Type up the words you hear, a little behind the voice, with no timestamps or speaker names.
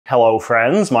Hello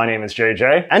friends, my name is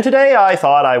JJ, and today I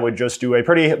thought I would just do a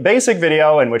pretty basic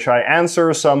video in which I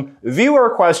answer some viewer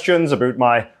questions about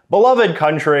my beloved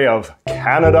country of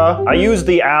Canada. I use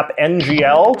the app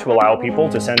NGL to allow people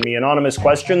to send me anonymous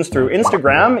questions through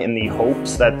Instagram in the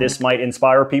hopes that this might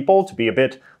inspire people to be a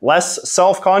bit less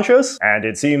self-conscious, and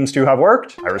it seems to have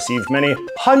worked. I received many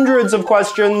hundreds of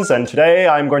questions, and today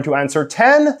I'm going to answer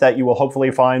 10 that you will hopefully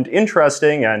find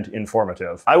interesting and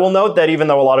informative. I will note that even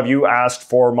though a lot of you asked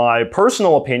for my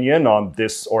personal opinion on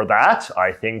this or that,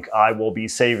 I think I will be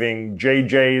saving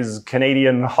JJ's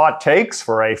Canadian hot takes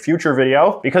for a future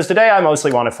video, because today I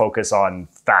mostly want to focus on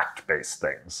fact-based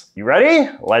things. You ready?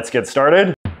 Let's get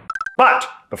started. But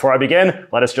before I begin,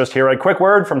 let us just hear a quick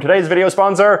word from today's video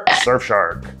sponsor,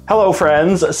 Surfshark. Hello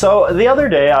friends, so the other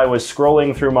day I was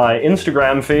scrolling through my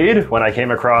Instagram feed when I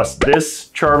came across this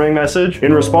charming message.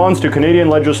 In response to Canadian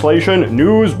legislation,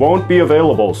 news won't be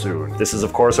available soon. This is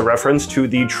of course a reference to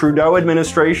the Trudeau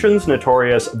administration's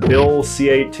notorious Bill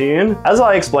C-18. As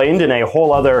I explained in a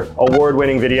whole other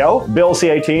award-winning video, Bill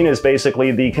C-18 is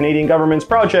basically the Canadian government's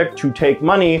project to take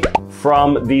money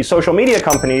from the social media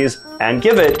companies and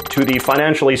give it to the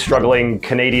financially struggling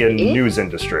Canadian news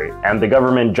industry. And the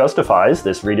government justifies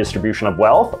this redistribution of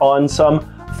wealth on some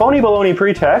phony baloney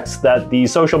pretext that the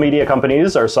social media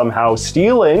companies are somehow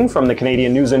stealing from the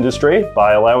Canadian news industry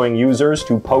by allowing users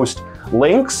to post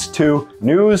links to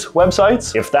news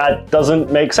websites. If that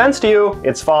doesn't make sense to you,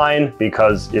 it's fine,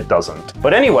 because it doesn't.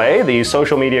 But anyway, the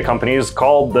social media companies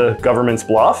called the government's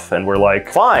bluff and were like,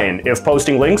 fine, if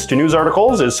posting links to news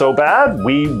articles is so bad,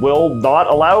 we will not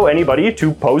allow anybody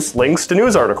to post links to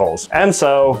news articles. And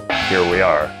so, here we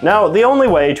are. Now, the only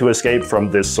way to escape from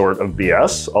this sort of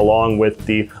BS, along with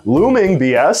the looming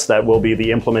BS that will be the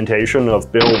implementation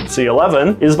of Bill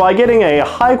C-11, is by getting a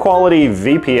high-quality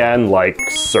VPN like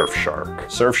Surfshark.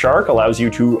 Surfshark allows you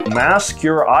to mask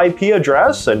your IP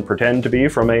address and pretend to be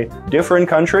from a different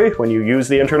country when you use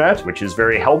the internet, which is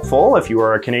very helpful if you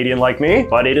are a Canadian like me,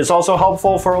 but it is also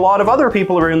helpful for a lot of other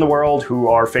people around the world who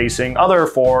are facing other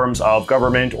forms of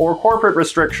government or corporate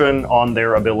restriction on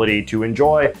their ability to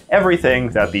enjoy everything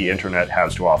that the internet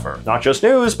has to offer. Not just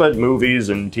news, but movies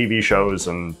and TV shows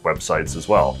and websites as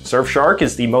well. Surfshark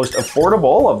is the most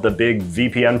affordable of the big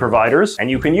VPN providers, and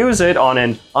you can use it on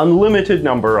an unlimited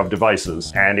number of devices.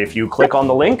 And if you click on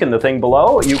the link in the thing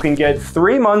below, you can get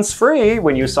 3 months free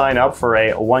when you sign up for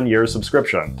a 1-year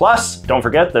subscription. Plus, don't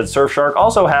forget that Surfshark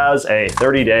also has a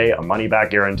 30-day money-back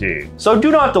guarantee. So do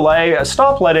not delay,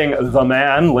 stop letting the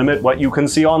man limit what you can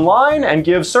see online, and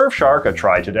give Surfshark a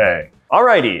try today.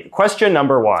 Alrighty, question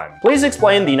number 1. Please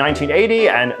explain the 1980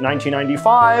 and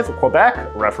 1995 Quebec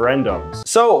referendums.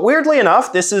 So weirdly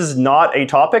enough, this is not a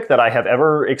topic that I have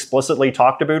ever explicitly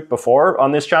talked about before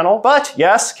on this channel. But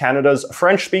yes, Canada's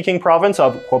French-speaking province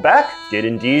of Quebec did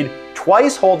indeed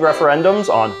twice hold referendums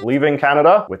on leaving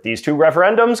Canada, with these 2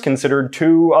 referendums considered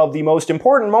 2 of the most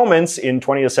important moments in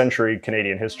 20th century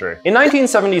Canadian history. In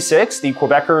 1976, the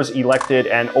Quebecers elected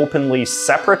an openly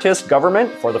separatist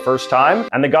government for the first time,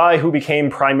 and the guy who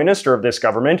became Prime Minister of this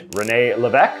government, René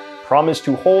Lévesque, promised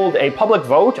to hold a public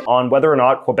vote on whether or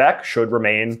not Quebec should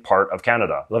remain part of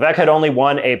Canada. Lévesque had only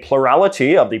won a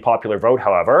plurality of the popular vote,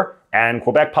 however, and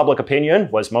Quebec public opinion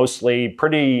was mostly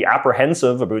pretty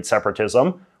apprehensive about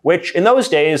separatism, which in those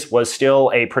days was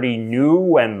still a pretty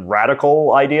new and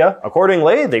radical idea.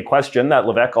 Accordingly, the question that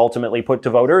Lévesque ultimately put to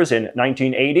voters in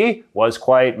 1980 was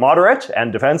quite moderate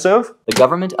and defensive. The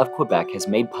government of Quebec has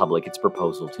made public its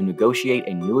proposal to negotiate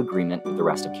a new agreement with the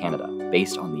rest of Canada,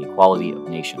 based on the equality of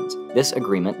nations. This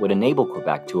agreement would enable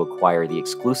Quebec to acquire the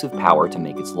exclusive power to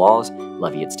make its laws,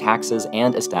 levy its taxes,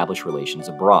 and establish relations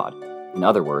abroad. In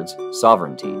other words,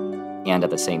 sovereignty, and at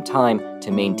the same time,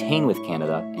 to maintain with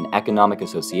Canada an economic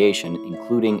association,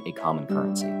 including a common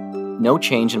currency. No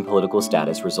change in political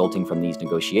status resulting from these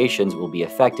negotiations will be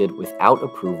effected without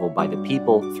approval by the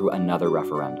people through another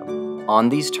referendum. On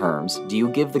these terms, do you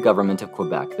give the government of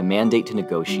Quebec the mandate to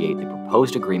negotiate the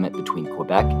proposed agreement between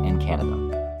Quebec and Canada?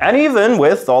 And even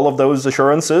with all of those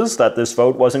assurances that this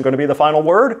vote wasn't going to be the final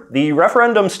word, the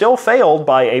referendum still failed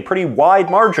by a pretty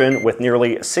wide margin, with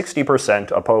nearly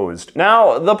 60% opposed.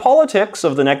 Now, the politics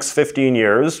of the next 15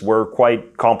 years were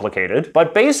quite complicated,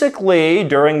 but basically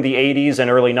during the 80s and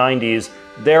early 90s,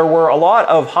 there were a lot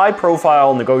of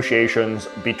high-profile negotiations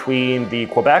between the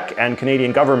Quebec and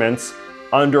Canadian governments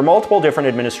under multiple different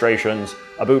administrations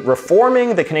about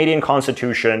reforming the Canadian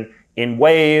Constitution in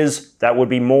ways that would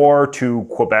be more to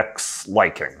Quebec's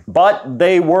liking. But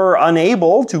they were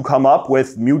unable to come up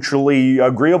with mutually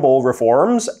agreeable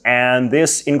reforms, and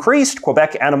this increased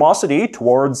Quebec animosity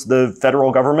towards the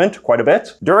federal government quite a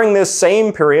bit. During this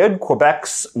same period,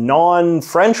 Quebec's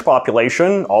non-French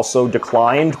population also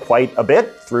declined quite a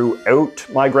bit throughout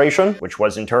migration, which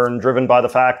was in turn driven by the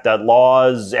fact that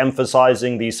laws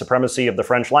emphasizing the supremacy of the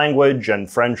French language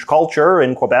and French culture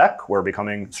in Quebec were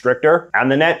becoming stricter. And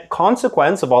the net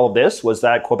consequence of all of this was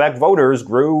that Quebec voters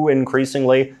grew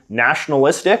increasingly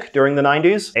nationalistic during the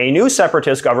 90s. A new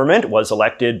separatist government was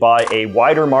elected by a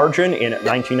wider margin in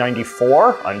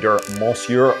 1994 under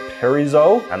Monsieur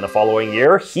Parizeau, and the following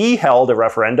year he held a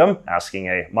referendum asking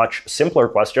a much simpler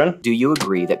question. Do you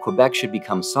agree that Quebec should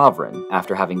become sovereign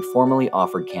after having formally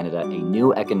offered Canada a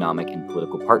new economic and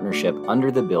political partnership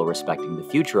under the bill respecting the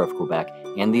future of Quebec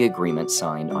and the agreement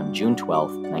signed on June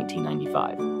 12,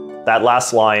 1995? That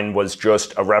last line was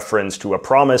just a reference to a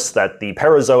promise that the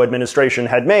Parizeau administration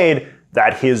had made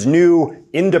that his new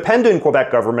independent Quebec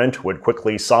government would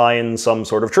quickly sign some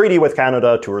sort of treaty with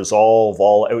Canada to resolve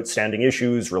all outstanding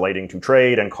issues relating to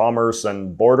trade and commerce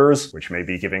and borders, which may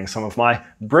be giving some of my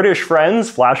British friends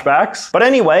flashbacks. But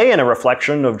anyway, in a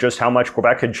reflection of just how much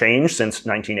Quebec had changed since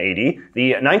 1980,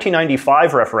 the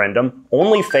 1995 referendum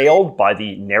only failed by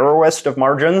the narrowest of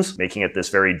margins, making it this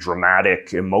very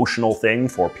dramatic, emotional thing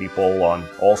for people on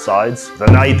all sides. The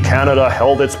night Canada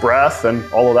held its breath and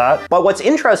all of that. But what's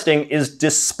interesting is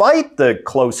despite the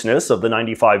closeness of the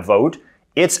 95 vote,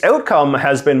 its outcome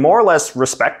has been more or less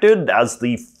respected as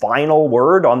the final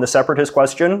word on the separatist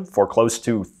question for close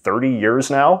to 30 years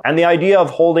now. And the idea of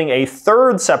holding a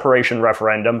third separation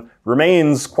referendum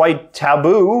remains quite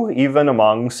taboo even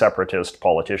among separatist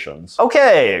politicians.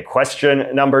 Okay,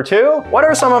 question number 2. What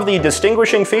are some of the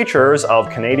distinguishing features of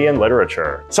Canadian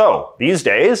literature? So, these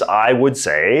days, I would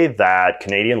say that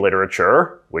Canadian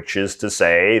literature, which is to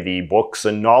say the books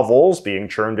and novels being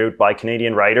churned out by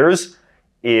Canadian writers,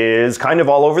 is kind of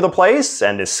all over the place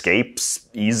and escapes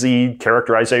easy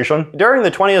characterization. During the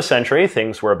 20th century,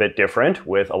 things were a bit different,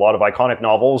 with a lot of iconic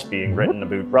novels being written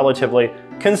about relatively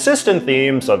consistent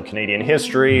themes of Canadian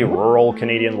history, rural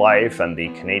Canadian life, and the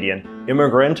Canadian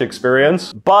immigrant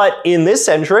experience. But in this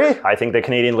century, I think that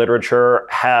Canadian literature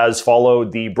has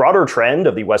followed the broader trend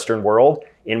of the Western world,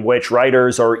 in which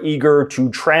writers are eager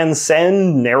to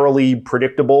transcend narrowly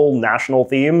predictable national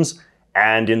themes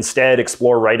and instead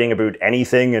explore writing about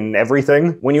anything and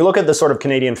everything. When you look at the sort of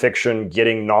Canadian fiction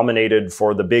getting nominated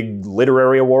for the big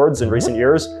literary awards in recent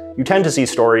years, you tend to see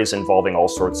stories involving all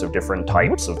sorts of different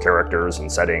types of characters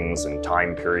and settings and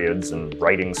time periods and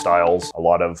writing styles. A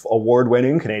lot of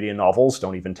award-winning Canadian novels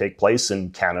don't even take place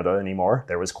in Canada anymore.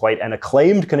 There was quite an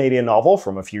acclaimed Canadian novel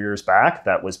from a few years back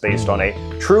that was based on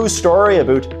a true story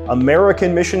about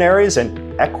American missionaries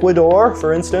in Ecuador,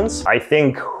 for instance. I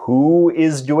think who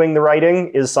is doing the writing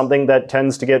is something that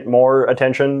tends to get more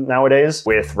attention nowadays,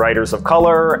 with writers of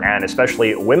color, and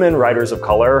especially women writers of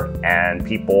color, and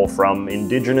people from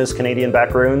Indigenous Canadian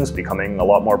backgrounds becoming a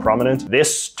lot more prominent.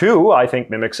 This, too, I think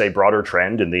mimics a broader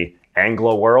trend in the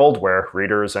Anglo world, where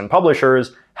readers and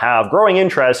publishers have growing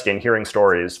interest in hearing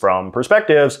stories from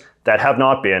perspectives that have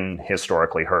not been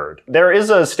historically heard. There is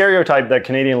a stereotype that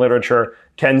Canadian literature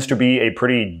tends to be a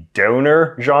pretty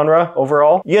downer genre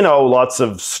overall. You know, lots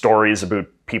of stories about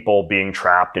people being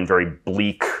trapped in very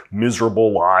bleak,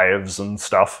 miserable lives and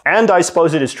stuff. And I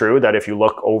suppose it is true that if you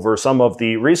look over some of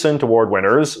the recent award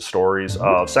winners, stories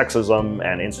of sexism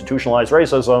and institutionalized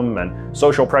racism and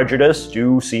social prejudice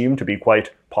do seem to be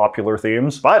quite popular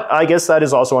themes. But I guess that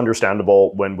is also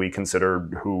understandable when we consider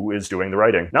who is doing the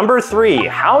writing. Number 3,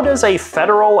 how does a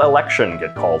federal election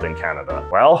get called in Canada?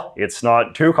 Well, it's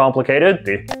not too complicated.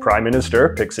 The Prime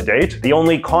Minister picks a date. The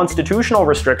only constitutional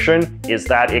restriction is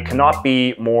that it cannot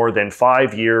be more than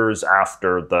 5 years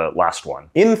after the last one.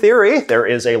 In theory, there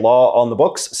is a law on the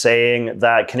books saying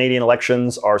that Canadian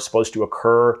elections are supposed to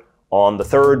occur on the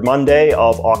third Monday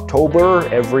of October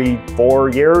every 4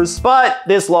 years. But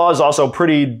this law is also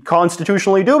pretty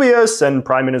constitutionally dubious, and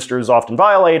prime ministers often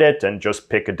violate it and just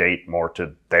pick a date more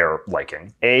to their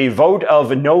liking. A vote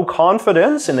of no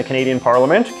confidence in the Canadian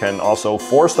Parliament can also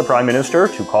force the Prime Minister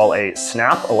to call a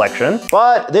snap election,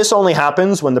 but this only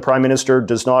happens when the Prime Minister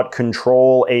does not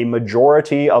control a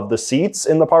majority of the seats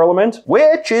in the Parliament,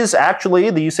 which is actually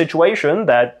the situation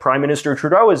that Prime Minister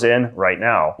Trudeau is in right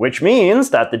now, which means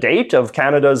that the date of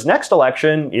Canada's next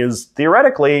election is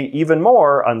theoretically even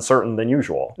more uncertain than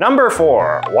usual. Number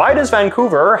 4, why does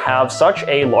Vancouver have such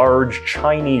a large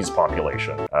Chinese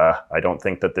population? I don't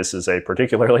think that this is a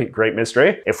particularly great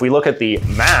mystery. If we look at the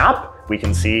map, We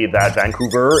can see that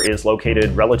Vancouver is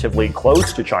located relatively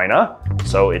close to China,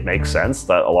 so it makes sense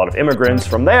that a lot of immigrants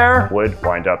from there would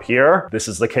wind up here. This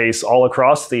is the case all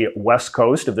across the west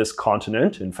coast of this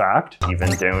continent, in fact, even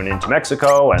down into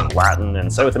Mexico and Latin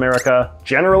and South America.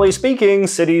 Generally speaking,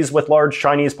 cities with large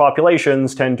Chinese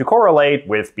populations tend to correlate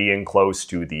with being close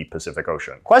to the Pacific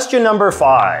Ocean. Question number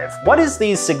 5. What is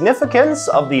the significance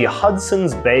of the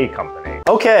Hudson's Bay Company?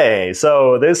 Okay,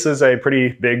 so this is a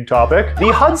pretty big topic.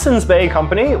 The Hudson's Bay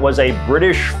Company was a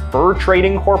British fur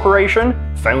trading corporation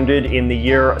founded in the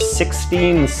year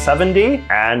 1670,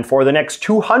 and for the next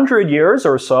 200 years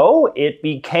or so, it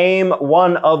became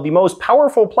one of the most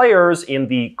powerful players in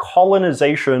the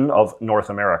colonization of North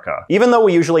America. Even though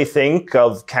we usually think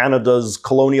of Canada's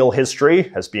colonial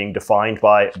history as being defined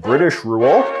by British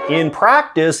rule, in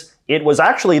practice, it was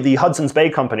actually the Hudson's Bay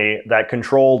Company that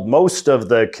controlled most of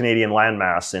the Canadian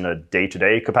landmass in a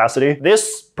day-to-day capacity.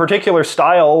 This particular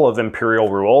style of imperial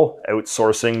rule,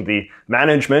 outsourcing the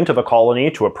management of a colony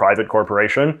to a private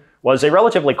corporation, was a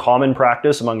relatively common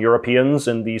practice among Europeans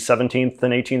in the 17th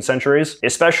and 18th centuries,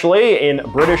 especially in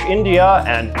British India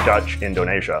and Dutch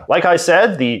Indonesia. Like I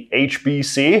said, the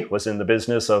HBC was in the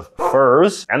business of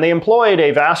furs, and they employed a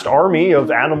vast army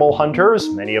of animal hunters,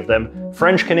 many of them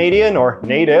French-Canadian or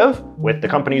native, with the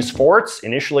company's forts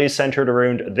initially centered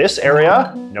around this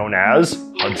area, known as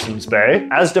Hudson's Bay.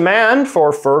 As demand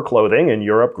for fur clothing in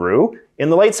Europe grew, in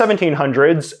the late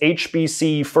 1700s,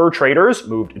 HBC fur traders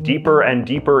moved deeper and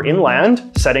deeper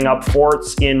inland, setting up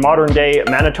forts in modern-day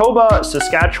Manitoba,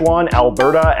 Saskatchewan,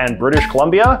 Alberta, and British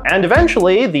Columbia. And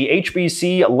eventually, the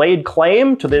HBC laid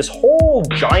claim to this whole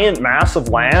giant mass of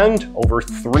land, over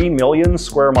 3 million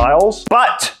square miles.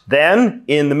 But then,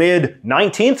 in the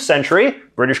mid-19th century,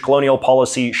 British colonial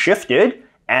policy shifted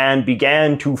and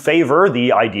began to favor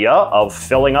the idea of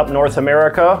filling up North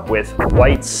America with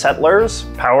white settlers.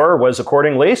 Power was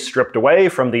accordingly stripped away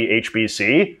from the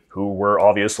HBC, who were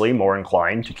obviously more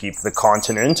inclined to keep the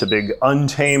continent a big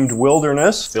untamed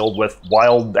wilderness filled with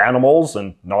wild animals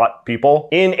and not people.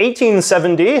 In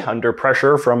 1870, under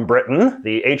pressure from Britain,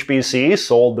 the HBC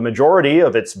sold the majority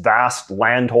of its vast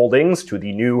land holdings to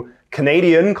the new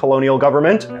Canadian colonial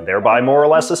government, and thereby more or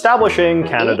less establishing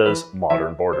Canada's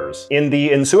modern borders. In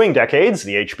the ensuing decades,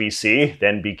 the HBC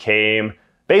then became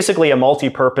basically a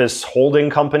multi-purpose holding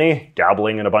company,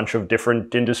 dabbling in a bunch of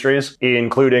different industries,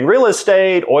 including real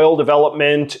estate, oil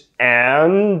development,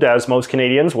 and, as most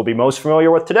Canadians will be most familiar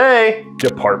with today,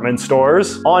 department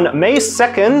stores. On May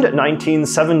 2nd,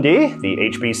 1970, the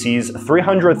HBC's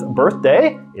 300th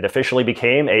birthday, it officially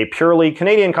became a purely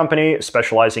Canadian company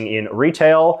specializing in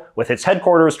retail, with its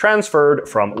headquarters transferred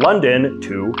from London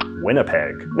to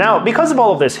Winnipeg. Now, because of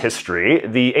all of this history,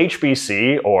 the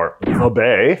HBC, or the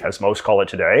Bay, as most call it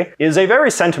today, is a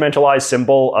very sentimentalized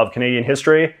symbol of Canadian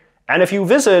history. And if you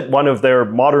visit one of their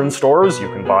modern stores, you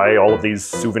can buy all of these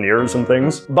souvenirs and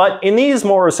things. But in these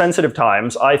more sensitive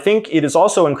times, I think it is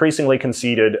also increasingly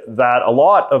conceded that a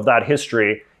lot of that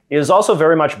history is also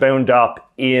very much bound up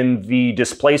in the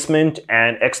displacement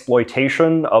and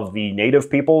exploitation of the native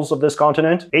peoples of this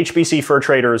continent. HBC fur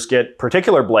traders get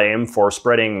particular blame for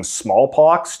spreading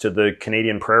smallpox to the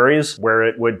Canadian prairies, where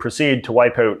it would proceed to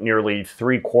wipe out nearly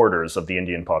 3/4 of the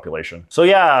Indian population. So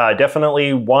yeah,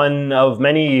 definitely one of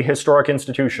many historic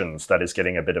institutions that is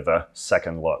getting a bit of a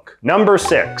second look. Number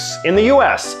 6. In the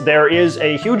US, there is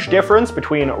a huge difference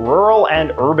between rural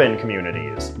and urban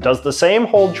communities. Does the same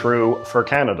hold true for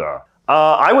Canada?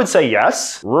 I would say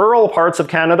yes. Rural parts of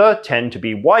Canada tend to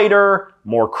be whiter,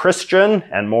 more Christian,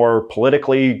 and more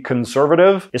politically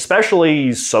conservative,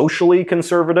 especially socially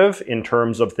conservative in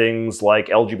terms of things like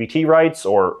LGBT rights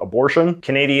or abortion.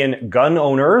 Canadian gun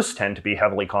owners tend to be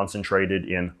heavily concentrated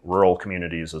in rural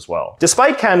communities as well.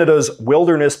 Despite Canada's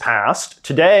wilderness past,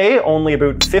 today only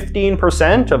about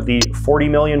 15% of the 40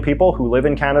 million people who live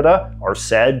in Canada are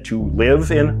said to live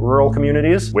in rural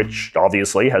communities, which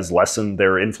obviously has lessened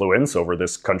their influence over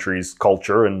this country's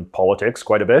culture and politics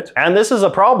quite a bit. And this is a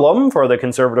problem for the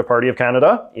Conservative Party of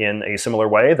Canada in a similar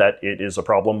way that it is a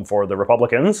problem for the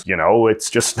Republicans. You know, it's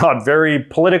just not very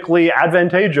politically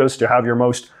advantageous to have your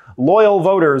most loyal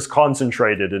voters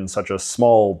concentrated in such a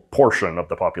small portion of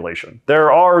the population.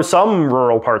 There are some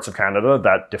rural parts of Canada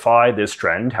that defy this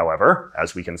trend, however,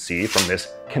 as we can see from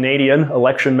this Canadian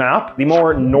election map. The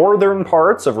more northern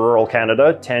parts of rural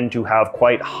Canada tend to have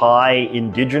quite high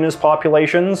Indigenous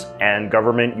populations, and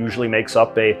government usually makes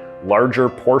up a larger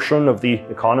portion of the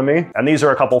economy. And these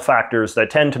are a couple factors that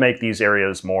tend to make these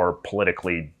areas more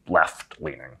politically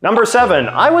left-leaning. Number 7,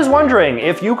 I was wondering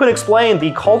if you could explain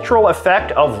the cultural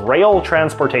effect of rail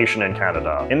transportation in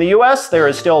Canada. In the US, there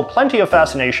is still plenty of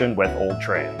fascination with old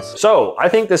trains. So I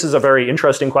think this is a very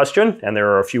interesting question, and there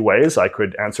are a few ways I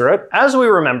could answer it. As we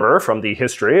remember from the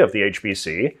history of the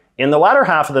HBC, in the latter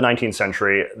half of the 19th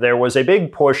century, there was a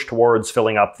big push towards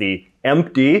filling up the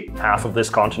empty half of this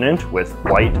continent with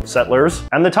white settlers.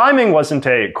 And the timing wasn't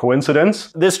a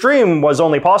coincidence. This dream was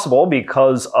only possible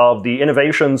because of the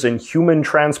innovations in human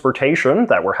transportation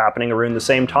that were happening around the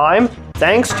same time,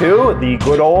 thanks to the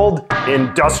good old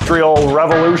Industrial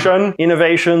Revolution,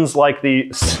 innovations like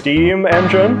the steam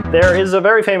engine. There is a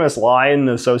very famous line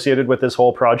associated with this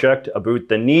whole project about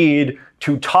the need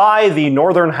to tie the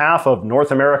northern half of North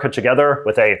America together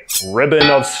with a ribbon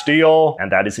of steel.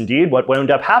 And that is indeed what wound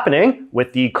up happening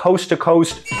with the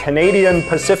coast-to-coast Canadian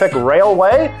Pacific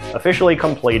Railway, officially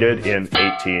completed in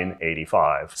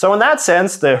 1885. So in that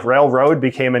sense, the railroad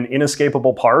became an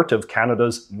inescapable part of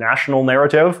Canada's national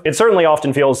narrative. It certainly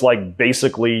often feels like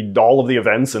basically all of the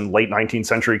events in late 19th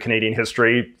century Canadian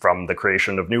history, from the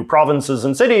creation of new provinces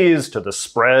and cities, to the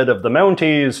spread of the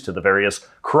Mounties, to the various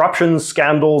corruption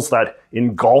scandals that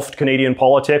engulfed Canadian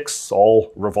politics,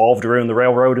 all revolved around the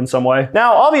railroad in some way.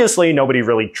 Now, obviously, nobody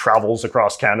really travels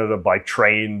across Canada by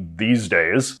train these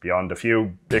days, beyond a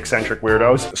few eccentric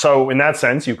weirdos. So in that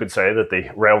sense, you could say that the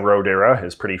railroad era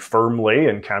is pretty firmly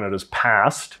in Canada's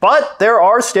past. But there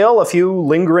are still a few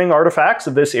lingering artifacts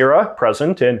of this era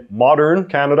present in modern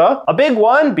Canada. A big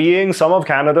one being some of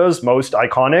Canada's most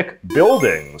iconic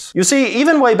buildings. You see,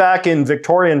 even way back in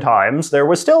Victorian times, there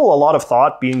was still a lot of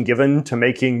thought being given to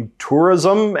making tourism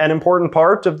an important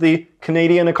part of the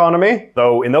Canadian economy,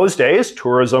 though in those days,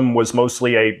 tourism was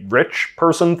mostly a rich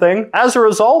person thing. As a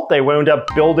result, they wound up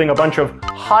building a bunch of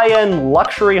high-end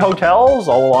luxury hotels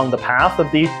all along the path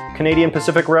of the Canadian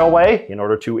Pacific Railway in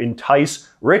order to entice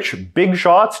rich big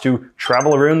shots to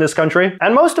travel around this country.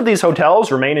 And most of these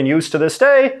hotels remain in use to this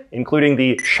day, including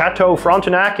the Chateau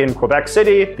Frontenac in Quebec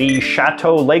City, the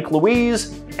Chateau Lake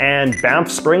Louise, and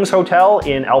Banff Springs Hotel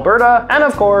in Alberta, and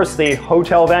of course the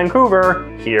Hotel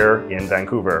Vancouver here in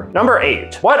Vancouver. Number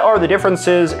 8. What are the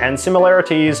differences and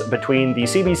similarities between the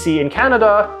CBC in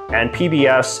Canada and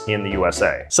PBS in the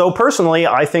USA? So personally,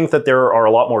 I think that there are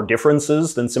a lot more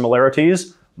differences than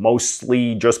similarities,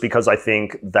 mostly just because I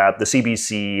think that the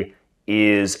CBC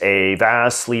is a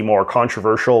vastly more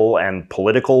controversial and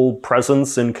political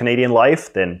presence in Canadian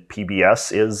life than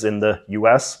PBS is in the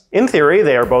US. In theory,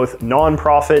 they are both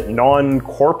non-profit,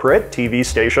 non-corporate TV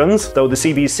stations, though the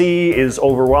CBC is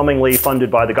overwhelmingly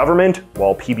funded by the government,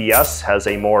 while PBS has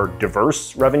a more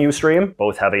diverse revenue stream.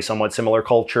 Both have a somewhat similar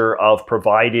culture of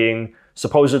providing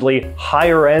supposedly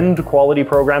higher-end quality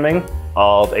programming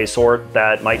of a sort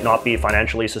that might not be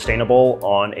financially sustainable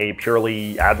on a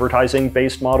purely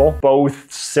advertising-based model.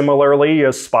 Both similarly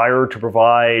aspire to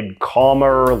provide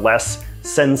calmer, less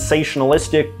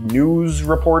sensationalistic news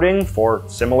reporting for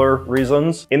similar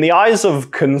reasons. In the eyes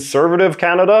of conservative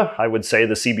Canada, I would say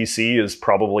the CBC is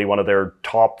probably one of their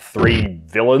top 3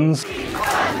 villains.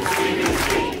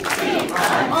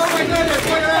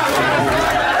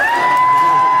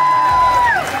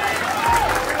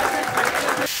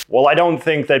 Well, I don't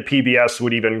think that PBS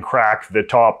would even crack the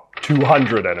top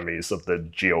 200 enemies of the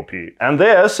GOP. And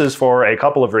this is for a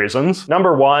couple of reasons.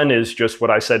 Number 1 is just what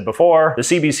I said before. The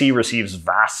CBC receives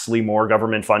vastly more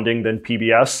government funding than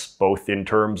PBS, both in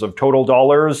terms of total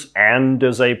dollars and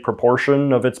as a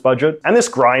proportion of its budget. And this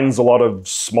grinds a lot of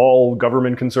small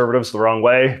government conservatives the wrong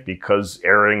way, because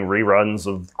airing reruns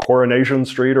of Coronation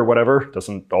Street or whatever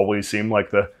doesn't always seem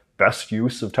like the best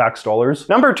use of tax dollars.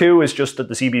 Number 2 is just that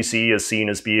the CBC is seen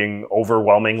as being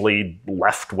overwhelmingly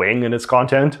left-wing in its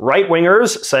content.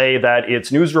 Right-wingers say that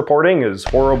its news reporting is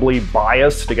horribly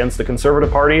biased against the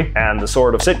Conservative Party, and the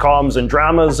sort of sitcoms and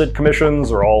dramas it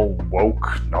commissions are all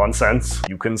woke nonsense.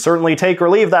 You can certainly take or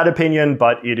leave that opinion,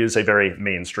 but it is a very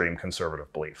mainstream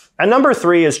conservative belief. And number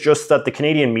 3 is just that the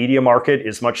Canadian media market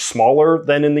is much smaller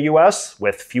than in the US,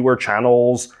 with fewer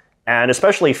channels and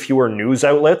especially fewer news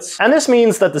outlets. And this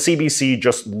means that the CBC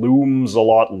just looms a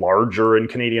lot larger in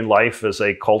Canadian life as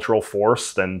a cultural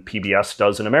force than PBS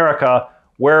does in America,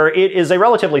 where it is a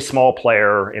relatively small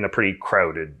player in a pretty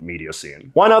crowded media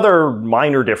scene. One other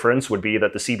minor difference would be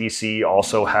that the CBC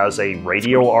also has a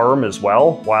radio arm as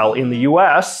well, while in the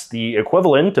US, the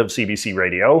equivalent of CBC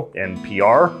Radio,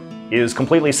 NPR, is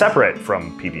completely separate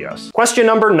from PBS. Question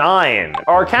number 9.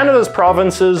 Are Canada's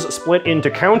provinces split into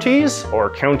counties or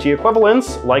county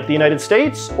equivalents like the United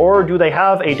States, or do they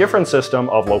have a different system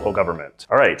of local government?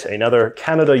 All right, another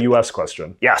Canada-US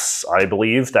question. Yes, I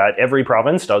believe that every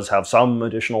province does have some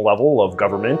additional level of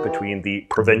government between the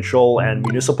provincial and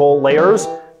municipal layers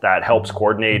that helps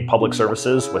coordinate public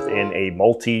services within a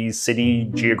multi-city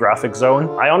geographic zone.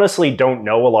 I honestly don't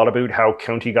know a lot about how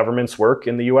county governments work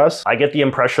in the US. I get the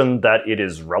impression that it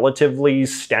is relatively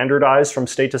standardized from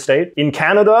state to state. In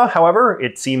Canada, however,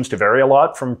 it seems to vary a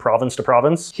lot from province to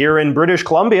province. Here in British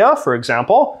Columbia, for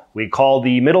example, we call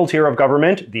the middle tier of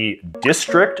government the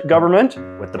district government,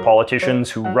 with the politicians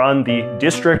who run the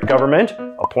district government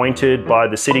appointed by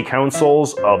the city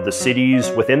councils of the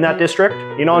cities within that district.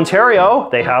 In Ontario,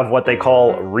 they have what they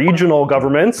call regional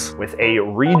governments, with a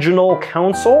regional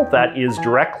council that is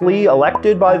directly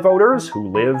elected by voters who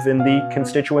live in the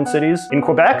constituent cities. In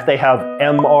Quebec, they have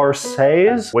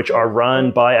MRCs, which are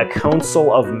run by a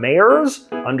council of mayors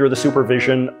under the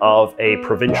supervision of a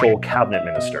provincial cabinet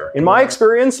minister. In my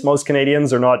experience, most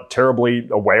Canadians are not terribly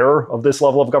aware of this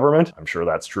level of government. I'm sure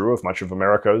that's true of much of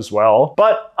America as well.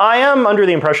 But I am under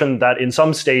the impression that in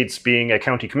some states, being a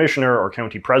county commissioner or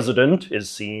county president is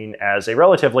seen as a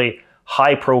relatively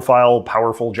high-profile,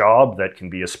 powerful job that can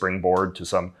be a springboard to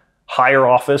some higher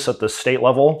office at the state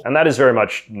level, and that is very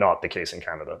much not the case in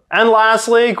Canada. And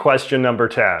lastly, question number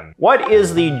 10. What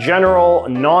is the general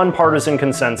non-partisan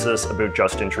consensus about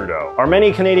Justin Trudeau? Are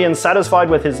many Canadians satisfied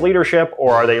with his leadership,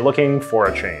 or are they looking for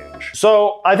a change?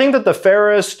 So I think that the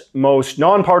fairest, most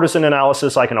non-partisan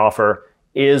analysis I can offer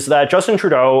is that Justin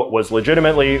Trudeau was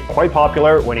legitimately quite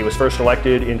popular when he was first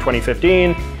elected in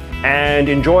 2015, and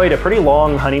enjoyed a pretty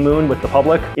long honeymoon with the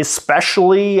public,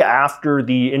 especially after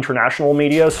the international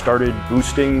media started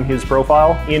boosting his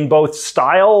profile. In both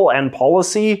style and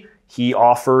policy, he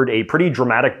offered a pretty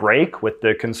dramatic break with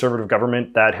the conservative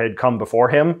government that had come before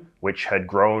him, which had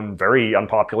grown very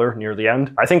unpopular near the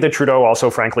end. I think that Trudeau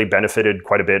also frankly benefited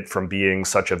quite a bit from being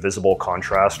such a visible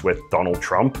contrast with Donald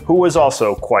Trump, who was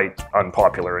also quite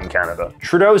unpopular in Canada.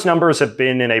 Trudeau's numbers have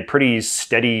been in a pretty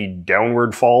steady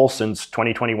downward fall since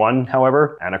 2021,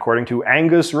 however, and according to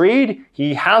Angus Reid,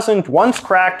 he hasn't once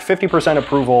cracked 50%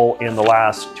 approval in the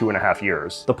last 2.5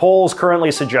 years. The polls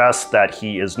currently suggest that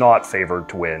he is not favored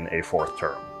to win a 4th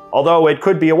term. Although it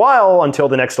could be a while until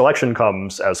the next election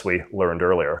comes, as we learned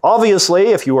earlier.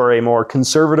 Obviously, if you are a more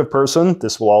conservative person,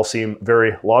 this will all seem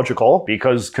very logical,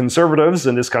 because conservatives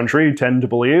in this country tend to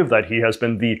believe that he has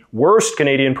been the worst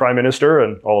Canadian Prime Minister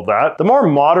and all of that. The more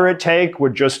moderate take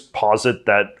would just posit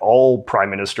that all Prime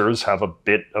Ministers have a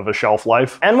bit of a shelf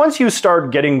life. And once you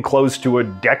start getting close to a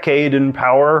decade in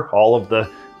power, all of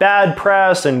the bad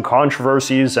press and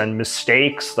controversies and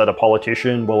mistakes that a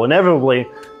politician will inevitably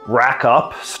rack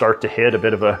up start to hit a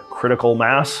bit of a critical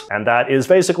mass. And that is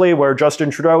basically where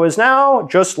Justin Trudeau is now,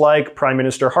 just like Prime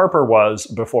Minister Harper was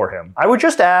before him. I would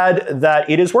just add that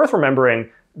it is worth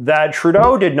remembering that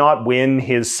Trudeau did not win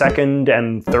his 2nd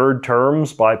and 3rd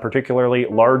terms by particularly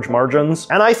large margins.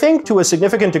 And I think to a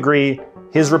significant degree,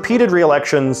 his repeated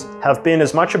re-elections have been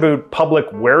as much about public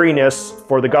wariness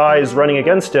for the guys running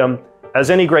against him as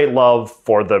any great love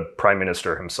for the Prime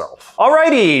Minister himself.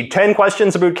 Alrighty, 10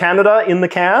 questions about Canada in the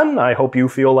can. I hope you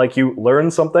feel like you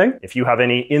learned something. If you have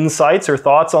any insights or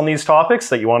thoughts on these topics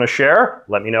that you want to share,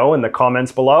 let me know in the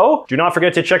comments below. Do not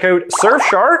forget to check out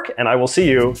Surfshark, and I will see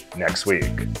you next week.